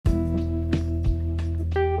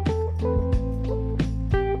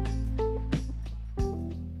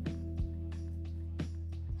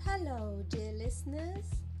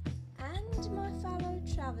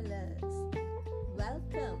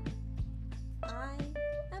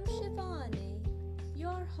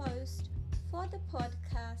host for the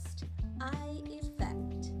podcast I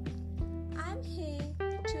Effect. I'm here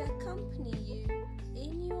to accompany you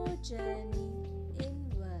in your journey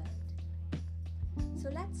inward. So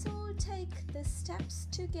let's all take the steps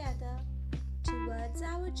together towards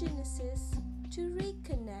our Genesis to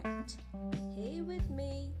reconnect here with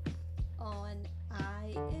me on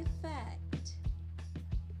I Effect.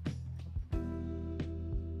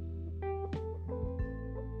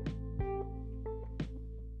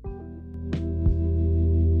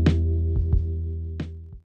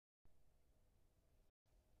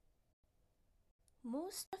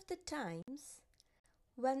 Most of the times,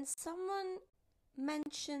 when someone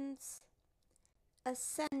mentions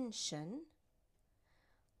ascension,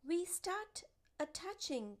 we start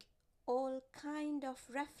attaching all kind of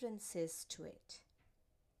references to it.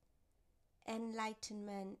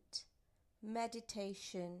 Enlightenment,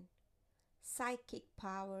 meditation, psychic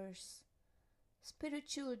powers,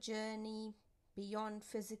 spiritual journey beyond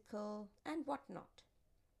physical, and whatnot.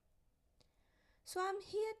 So I'm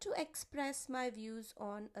here to express my views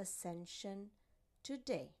on ascension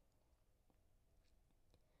today.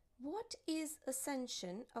 What is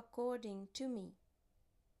ascension according to me?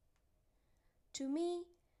 To me,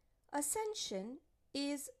 ascension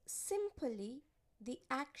is simply the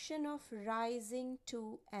action of rising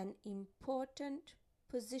to an important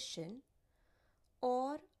position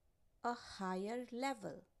or a higher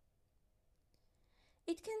level.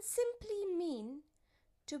 It can simply mean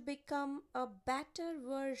to become a better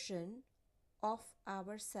version of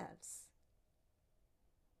ourselves,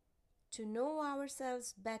 to know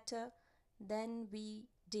ourselves better than we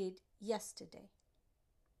did yesterday,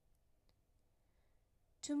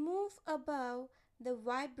 to move above the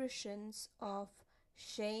vibrations of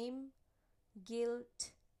shame,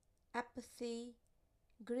 guilt, apathy,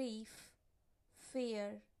 grief,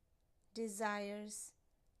 fear, desires,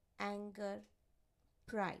 anger,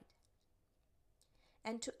 pride,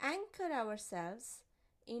 and to anchor ourselves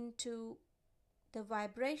into the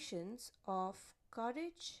vibrations of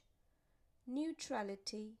courage,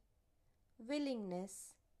 neutrality,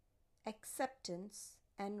 willingness, acceptance,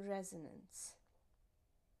 and resonance,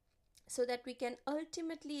 so that we can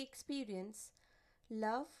ultimately experience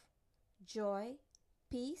love, joy,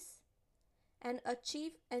 peace, and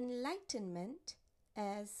achieve enlightenment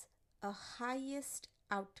as a highest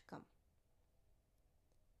outcome.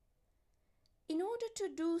 In order to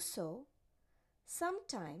do so,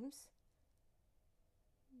 sometimes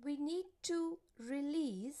we need to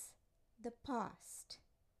release the past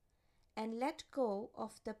and let go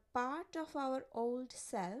of the part of our old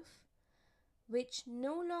self which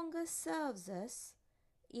no longer serves us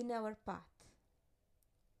in our path,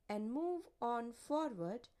 and move on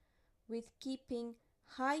forward with keeping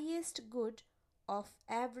highest good of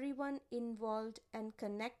everyone involved and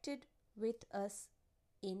connected with us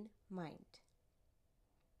in mind.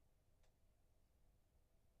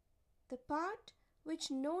 The part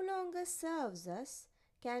which no longer serves us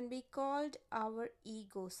can be called our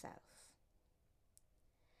ego self.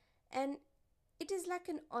 And it is like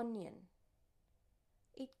an onion.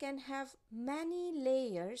 It can have many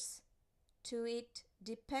layers to it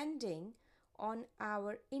depending on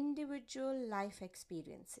our individual life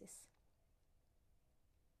experiences.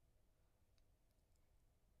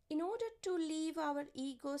 In order to leave our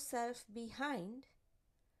ego self behind,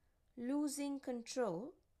 losing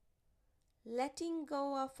control, letting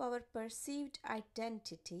go of our perceived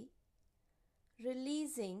identity,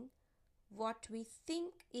 releasing what we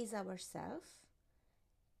think is ourself,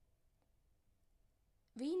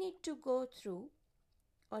 we need to go through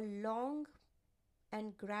a long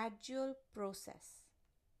and gradual process.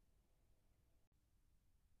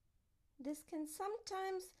 This can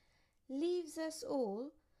sometimes leaves us all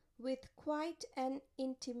with quite an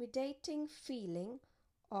intimidating feeling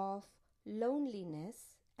of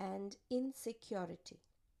loneliness and insecurity.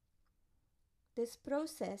 This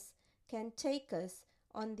process can take us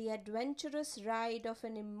on the adventurous ride of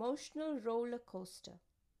an emotional roller coaster,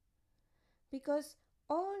 because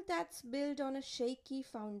all that's built on a shaky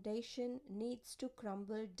foundation needs to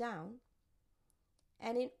crumble down,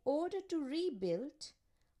 and in order to rebuild,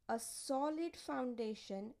 a solid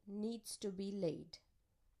foundation needs to be laid.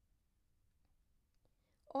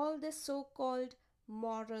 All the so-called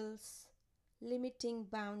morals, limiting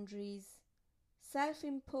boundaries,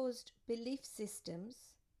 self-imposed belief systems,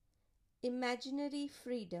 imaginary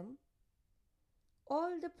freedom,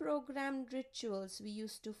 all the programmed rituals we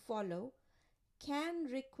used to follow can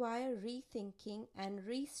require rethinking and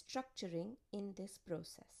restructuring in this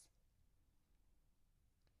process.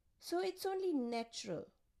 So it's only natural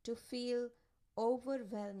to feel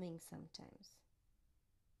overwhelming sometimes.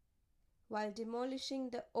 while demolishing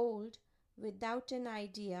the old without an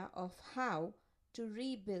idea of how to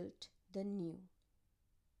rebuild the new.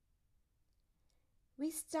 We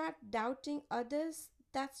start doubting others,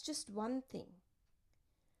 that's just one thing.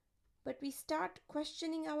 But we start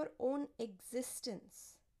questioning our own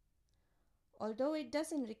existence. Although it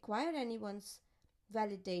doesn't require anyone's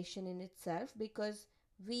validation in itself, because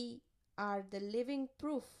we are the living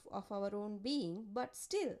proof of our own being, but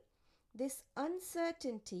still, this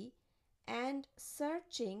uncertainty and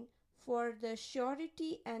searching for the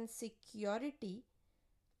surety and security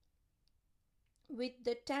with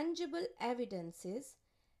the tangible evidences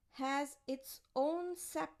has its own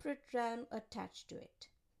separate realm attached to it.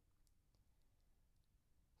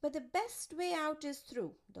 But the best way out is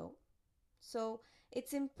through, though. So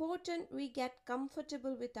it's important we get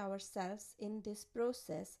comfortable with ourselves in this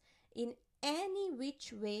process in any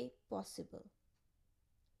which way possible.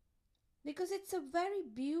 Because it's a very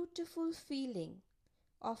beautiful feeling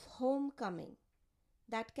of homecoming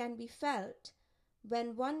that can be felt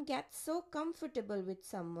when one gets so comfortable with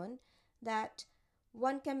someone that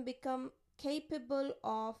one can become capable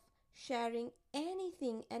of sharing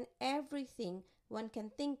anything and everything one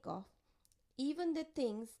can think of, even the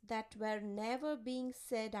things that were never being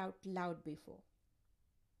said out loud before.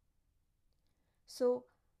 So,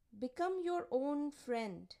 become your own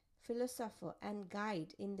friend, philosopher, and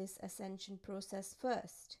guide in this ascension process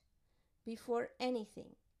first, before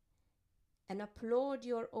anything, and applaud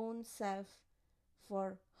your own self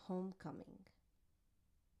for homecoming.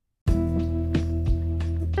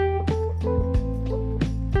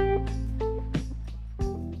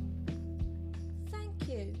 Thank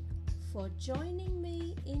you for joining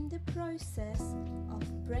me in the process of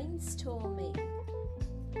brainstorming.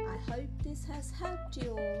 I hope this has helped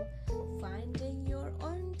you all finding your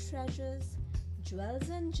own treasures, jewels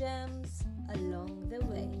and gems along the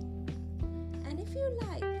way. And if you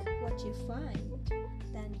like what you find,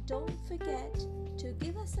 then don't forget to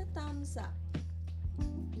give us a thumbs up.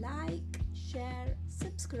 Like, share,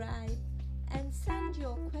 subscribe, and send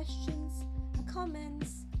your questions,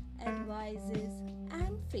 comments, advices,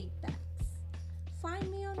 and feedbacks. Find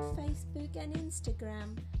me on Facebook and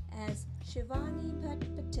Instagram as Shivani Bhatt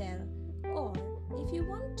Patel, or if you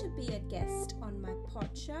want to be a guest on my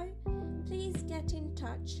pod show, please get in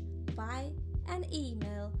touch by an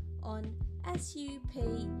email on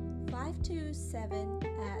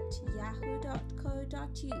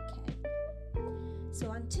sup527@yahoo.co.uk.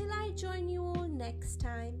 So until I join you all next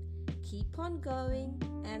time, keep on going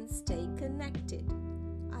and stay connected.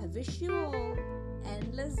 I wish you all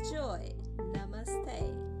endless joy.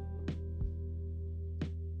 Namaste.